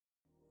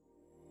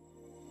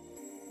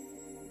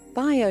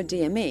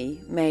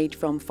Bio-DME, made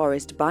from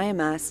forest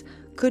biomass,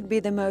 could be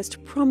the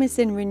most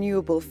promising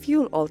renewable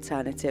fuel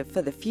alternative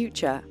for the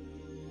future.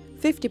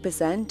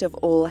 50% of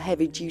all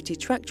heavy-duty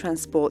truck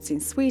transports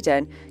in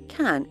Sweden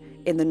can,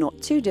 in the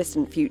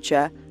not-too-distant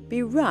future,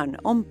 be run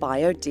on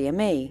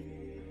Bio-DME.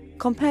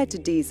 Compared to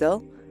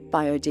diesel,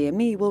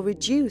 Bio-DME will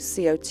reduce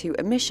CO2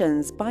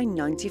 emissions by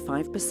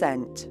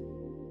 95%.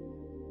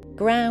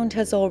 Ground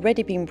has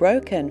already been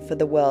broken for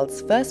the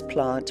world's first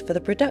plant for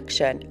the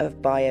production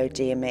of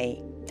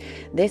Bio-DME.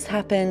 This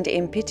happened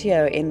in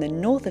Piteå in the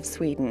north of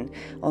Sweden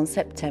on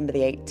September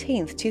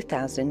 18,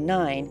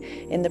 2009,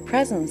 in the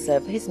presence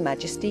of His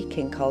Majesty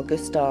King Carl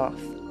Gustaf.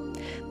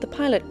 The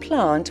pilot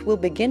plant will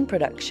begin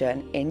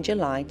production in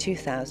July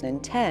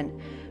 2010,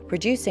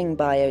 producing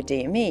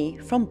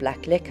Bio-DME from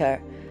black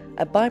liquor,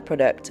 a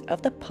byproduct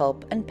of the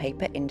pulp and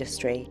paper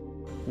industry.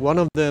 One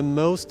of the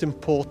most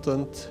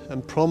important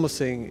and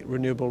promising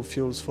renewable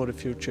fuels for the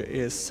future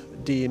is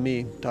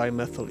DME,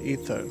 dimethyl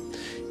ether.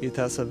 It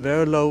has a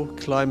very low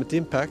climate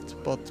impact,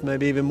 but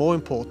maybe even more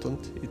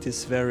important, it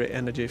is very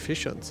energy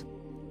efficient.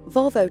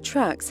 Volvo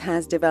Trucks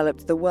has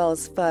developed the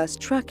world's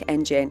first truck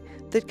engine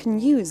that can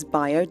use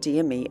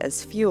Bio-DME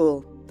as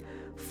fuel.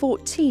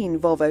 14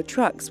 Volvo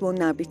Trucks will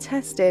now be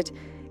tested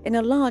in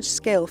a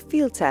large-scale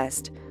field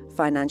test,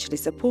 financially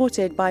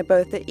supported by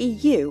both the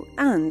EU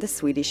and the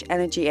Swedish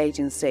Energy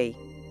Agency.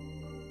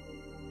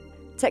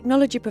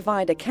 Technology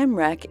provider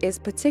Chemrec is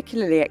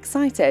particularly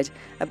excited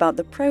about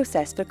the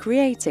process for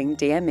creating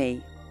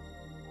DME.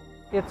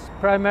 It's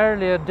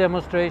primarily a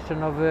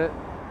demonstration of a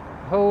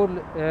whole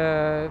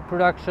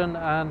production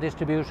and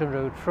distribution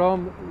route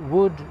from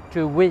wood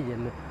to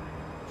wheel,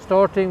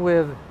 starting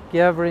with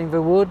gathering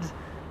the wood,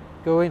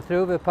 going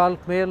through the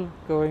pulp mill,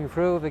 going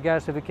through the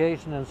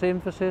gasification and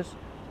synthesis,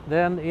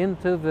 then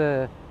into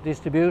the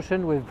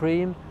distribution with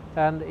Preem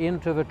and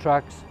into the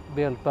trucks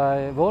built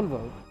by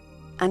Volvo.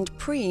 And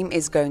Preem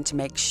is going to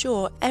make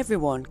sure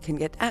everyone can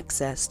get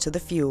access to the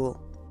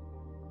fuel.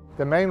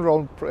 The main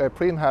role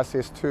Preem has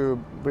is to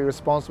be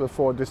responsible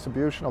for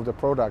distribution of the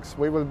products.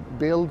 We will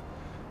build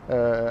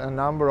a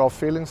number of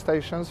filling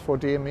stations for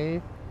DME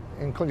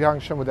in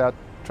conjunction with that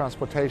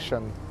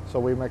transportation. So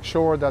we make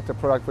sure that the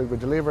product will be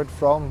delivered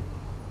from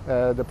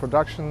the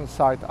production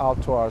site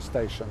out to our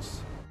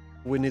stations.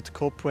 We need to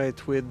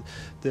cooperate with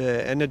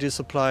the energy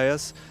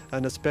suppliers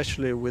and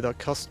especially with our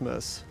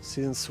customers.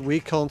 Since we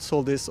can't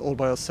solve this all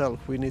by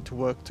ourselves, we need to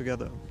work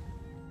together.